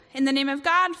In the name of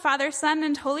God, Father, Son,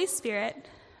 and Holy Spirit,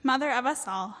 Mother of us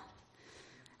all.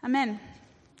 Amen.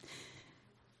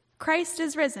 Christ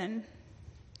is risen.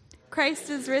 Christ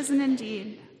is risen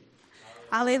indeed.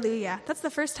 Alleluia. That's the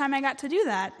first time I got to do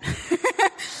that.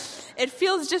 It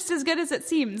feels just as good as it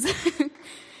seems.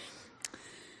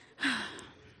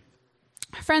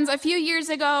 Friends, a few years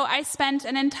ago, I spent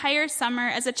an entire summer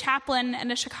as a chaplain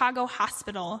in a Chicago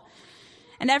hospital.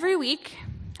 And every week,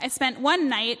 I spent one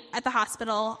night at the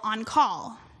hospital on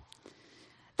call.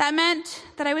 That meant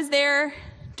that I was there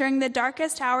during the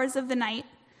darkest hours of the night,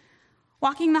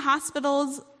 walking the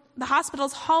hospital's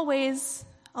hallways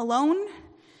alone,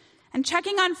 and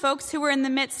checking on folks who were in the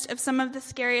midst of some of the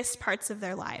scariest parts of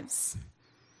their lives.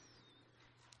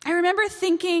 I remember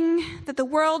thinking that the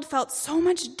world felt so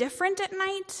much different at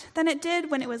night than it did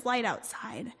when it was light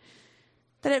outside,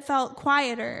 that it felt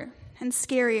quieter and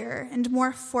scarier and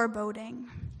more foreboding,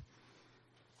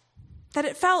 that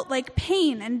it felt like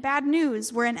pain and bad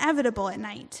news were inevitable at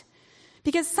night,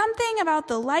 because something about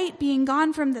the light being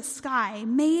gone from the sky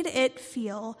made it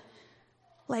feel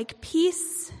like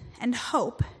peace and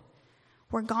hope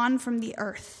were gone from the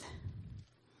earth.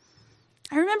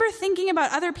 I remember thinking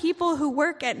about other people who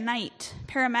work at night,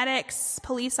 paramedics,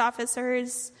 police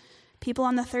officers, people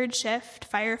on the third shift,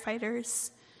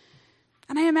 firefighters.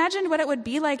 And I imagined what it would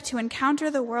be like to encounter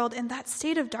the world in that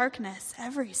state of darkness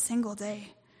every single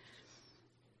day.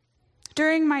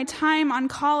 During my time on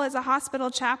call as a hospital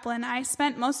chaplain, I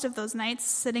spent most of those nights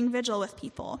sitting vigil with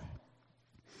people,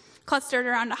 clustered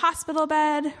around a hospital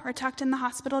bed or tucked in the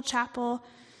hospital chapel,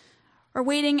 or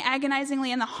waiting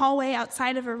agonizingly in the hallway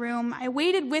outside of a room. I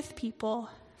waited with people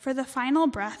for the final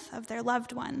breath of their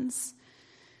loved ones.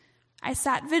 I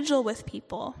sat vigil with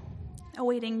people,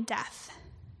 awaiting death.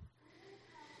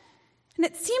 And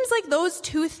it seems like those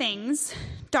two things,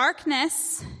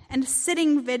 darkness and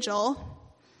sitting vigil,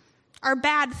 are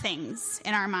bad things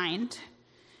in our mind.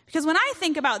 Because when I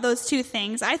think about those two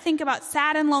things, I think about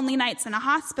sad and lonely nights in a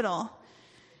hospital.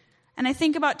 And I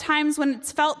think about times when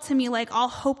it's felt to me like all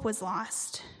hope was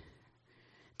lost.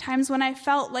 Times when I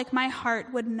felt like my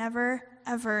heart would never,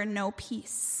 ever know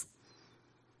peace.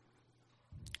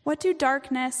 What do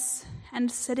darkness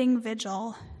and sitting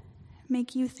vigil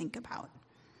make you think about?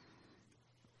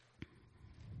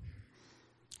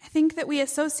 I think that we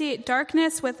associate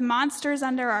darkness with monsters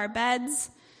under our beds,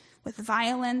 with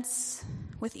violence,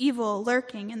 with evil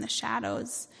lurking in the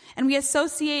shadows. And we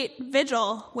associate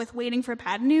vigil with waiting for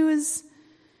bad news,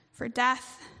 for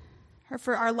death, or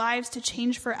for our lives to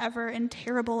change forever in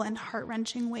terrible and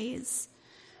heart-wrenching ways.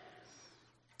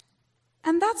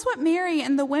 And that's what Mary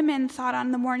and the women thought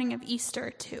on the morning of Easter,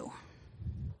 too.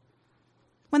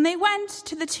 When they went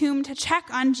to the tomb to check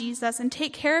on Jesus and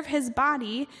take care of his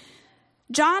body,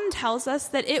 John tells us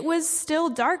that it was still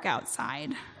dark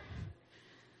outside.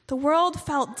 The world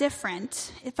felt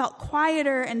different. It felt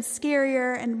quieter and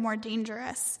scarier and more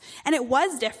dangerous. And it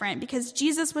was different because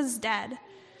Jesus was dead.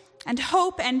 And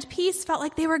hope and peace felt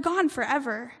like they were gone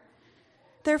forever.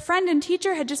 Their friend and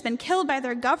teacher had just been killed by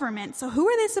their government, so who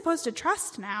were they supposed to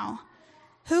trust now?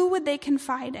 Who would they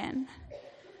confide in?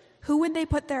 Who would they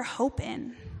put their hope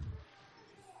in?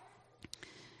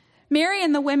 Mary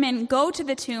and the women go to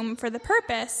the tomb for the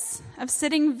purpose of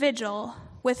sitting vigil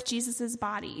with Jesus'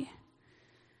 body.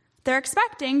 They're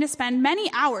expecting to spend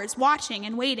many hours watching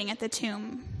and waiting at the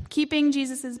tomb, keeping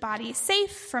Jesus' body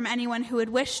safe from anyone who would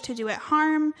wish to do it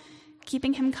harm,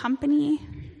 keeping him company.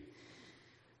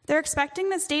 They're expecting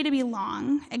this day to be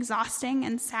long, exhausting,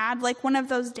 and sad, like one of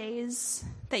those days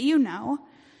that you know,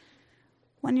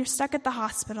 when you're stuck at the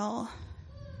hospital,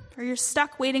 or you're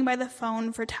stuck waiting by the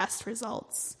phone for test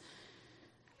results,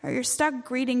 or you're stuck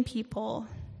greeting people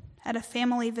at a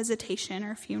family visitation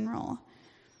or funeral.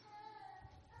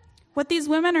 What these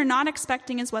women are not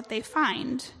expecting is what they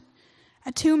find,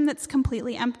 a tomb that's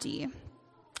completely empty.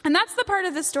 And that's the part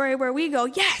of the story where we go,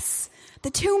 yes,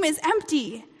 the tomb is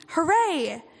empty,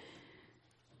 hooray!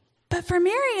 But for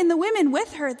Mary and the women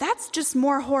with her, that's just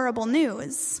more horrible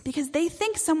news, because they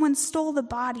think someone stole the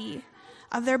body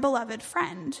of their beloved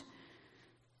friend,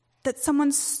 that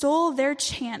someone stole their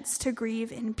chance to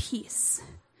grieve in peace.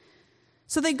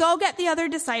 So they go get the other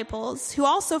disciples, who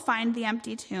also find the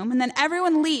empty tomb, and then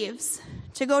everyone leaves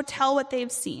to go tell what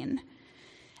they've seen.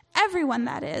 Everyone,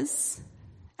 that is,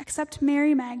 except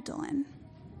Mary Magdalene.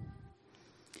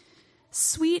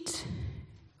 Sweet,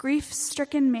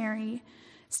 grief-stricken Mary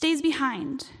stays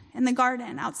behind in the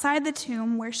garden outside the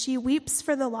tomb, where she weeps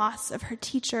for the loss of her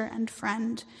teacher and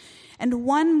friend. And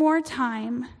one more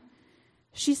time,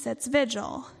 she sits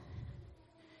vigil.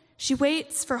 She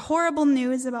waits for horrible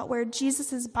news about where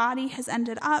Jesus' body has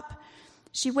ended up,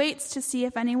 She waits to see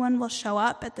if anyone will show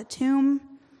up at the tomb.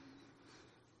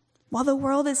 While the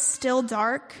world is still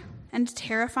dark and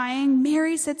terrifying,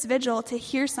 Mary sits vigil to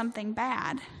hear something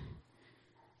bad.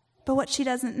 But what she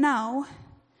doesn't know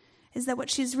is that what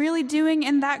she's really doing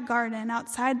in that garden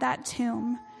outside that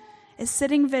tomb is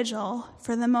sitting vigil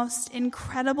for the most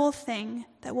incredible thing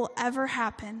that will ever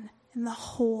happen in the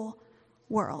whole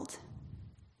world.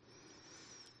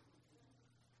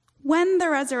 When the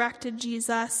resurrected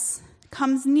Jesus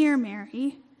comes near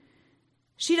Mary,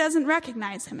 she doesn't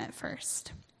recognize him at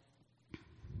first.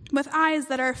 With eyes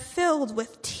that are filled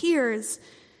with tears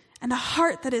and a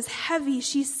heart that is heavy,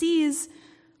 she sees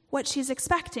what she's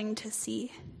expecting to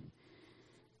see.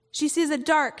 She sees a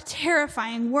dark,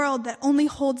 terrifying world that only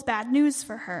holds bad news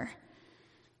for her.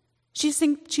 She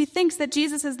thinks that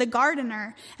Jesus is the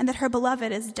gardener and that her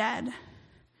beloved is dead.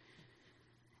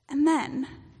 And then,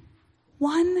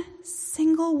 one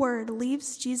single word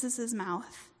leaves Jesus'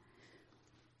 mouth.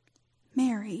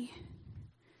 Mary.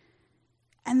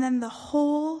 And then the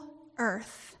whole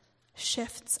earth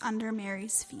shifts under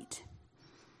Mary's feet.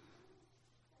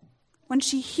 When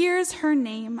she hears her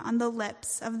name on the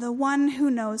lips of the one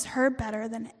who knows her better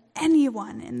than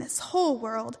anyone in this whole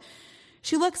world,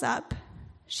 she looks up.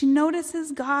 She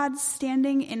notices God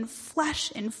standing in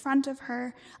flesh in front of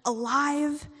her,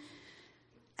 alive.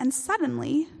 And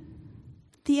suddenly,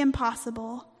 the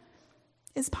impossible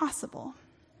is possible.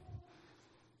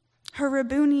 Her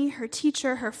Rabboni, her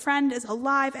teacher, her friend is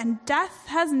alive, and death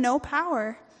has no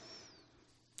power.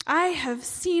 I have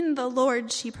seen the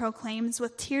Lord, she proclaims,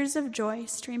 with tears of joy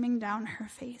streaming down her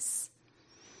face.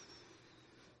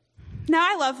 Now,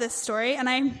 I love this story, and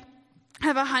I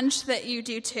have a hunch that you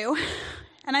do too.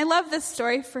 And I love this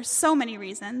story for so many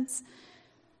reasons.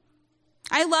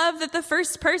 I love that the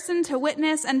first person to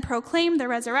witness and proclaim the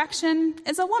resurrection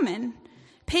is a woman,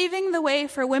 paving the way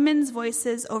for women's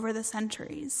voices over the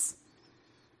centuries.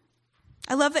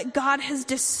 I love that God has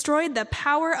destroyed the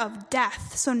power of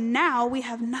death, so now we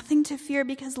have nothing to fear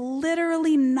because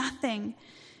literally nothing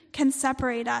can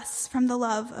separate us from the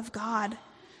love of God.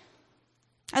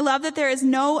 I love that there is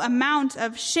no amount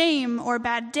of shame or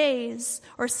bad days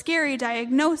or scary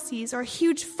diagnoses or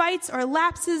huge fights or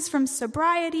lapses from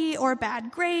sobriety or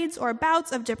bad grades or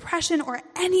bouts of depression or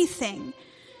anything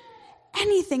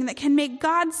that can make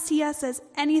God see us as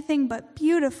anything but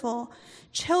beautiful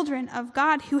children of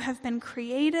God who have been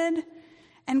created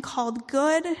and called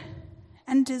good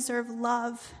and deserve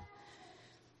love.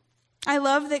 I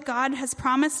love that God has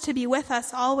promised to be with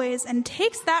us always and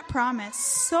takes that promise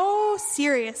so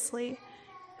seriously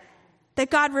that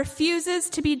God refuses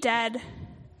to be dead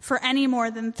for any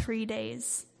more than 3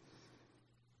 days.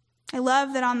 I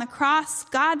love that on the cross,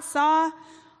 God saw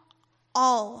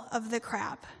all of the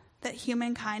crap that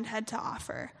humankind had to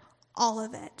offer, all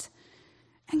of it.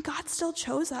 And God still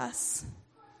chose us.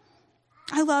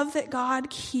 I love that God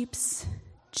keeps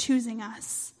choosing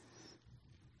us.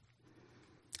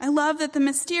 I love that the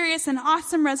mysterious and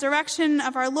awesome resurrection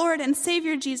of our Lord and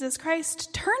Savior Jesus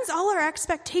Christ turns all our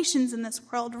expectations in this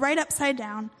world right upside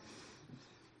down.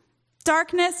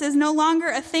 Darkness is no longer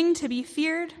a thing to be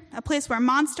feared, a place where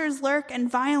monsters lurk and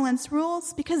violence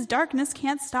rules, because darkness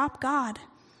can't stop God.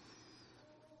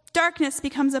 Darkness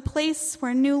becomes a place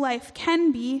where new life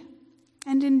can be,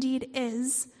 and indeed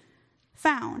is,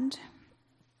 found.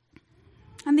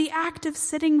 And the act of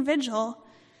sitting vigil,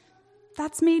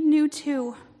 that's made new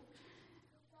too.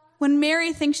 When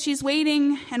Mary thinks she's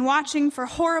waiting and watching for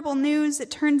horrible news,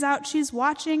 it turns out she's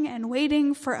watching and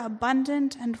waiting for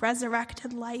abundant and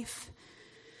resurrected life.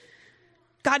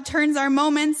 God turns our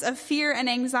moments of fear and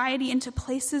anxiety into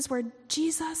places where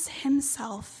Jesus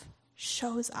himself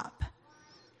shows up,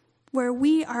 where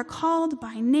we are called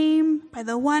by name by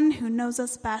the one who knows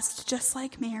us best, just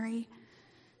like Mary.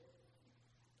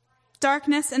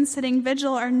 Darkness and sitting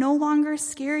vigil are no longer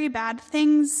scary bad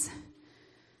things.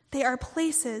 They are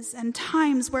places and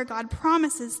times where God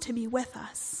promises to be with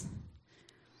us.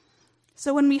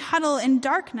 So when we huddle in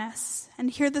darkness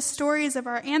and hear the stories of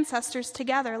our ancestors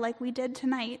together like we did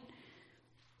tonight,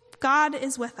 God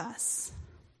is with us.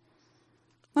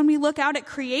 When we look out at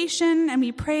creation and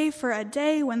we pray for a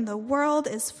day when the world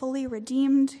is fully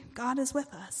redeemed, God is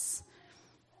with us.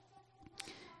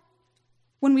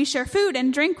 When we share food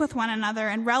and drink with one another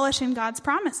and relish in God's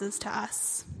promises to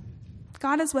us,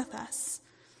 God is with us.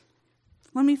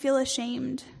 When we feel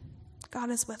ashamed, God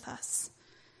is with us.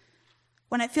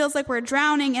 When it feels like we're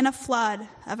drowning in a flood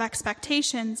of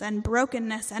expectations and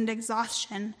brokenness and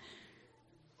exhaustion,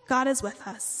 God is with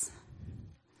us.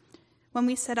 When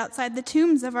we sit outside the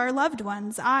tombs of our loved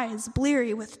ones, eyes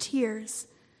bleary with tears,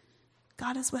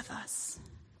 God is with us.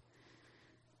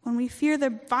 When we fear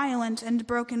the violent and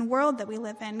broken world that we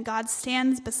live in, God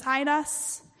stands beside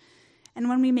us. And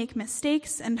when we make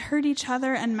mistakes and hurt each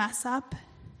other and mess up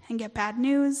and get bad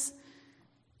news,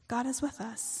 God is with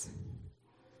us.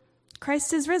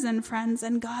 Christ is risen, friends,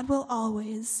 and God will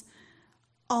always,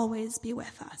 always be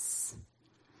with us.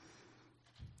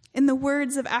 In the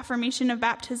words of affirmation of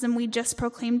baptism we just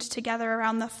proclaimed together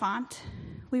around the font,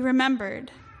 we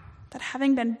remembered that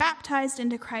having been baptized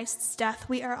into Christ's death,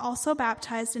 we are also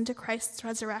baptized into Christ's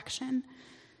resurrection.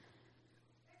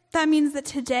 That means that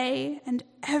today and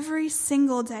every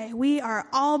single day, we are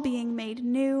all being made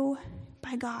new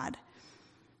by God.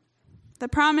 The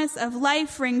promise of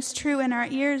life rings true in our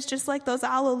ears, just like those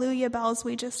Alleluia bells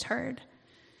we just heard.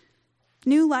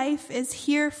 New life is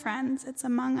here, friends. It's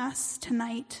among us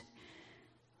tonight.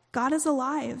 God is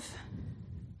alive.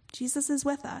 Jesus is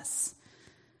with us.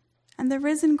 And the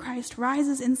risen Christ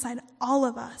rises inside all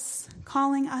of us,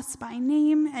 calling us by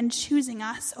name and choosing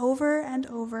us over and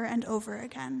over and over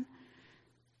again.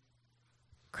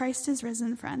 Christ is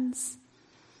risen, friends.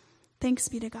 Thanks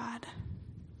be to God.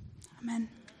 Amen.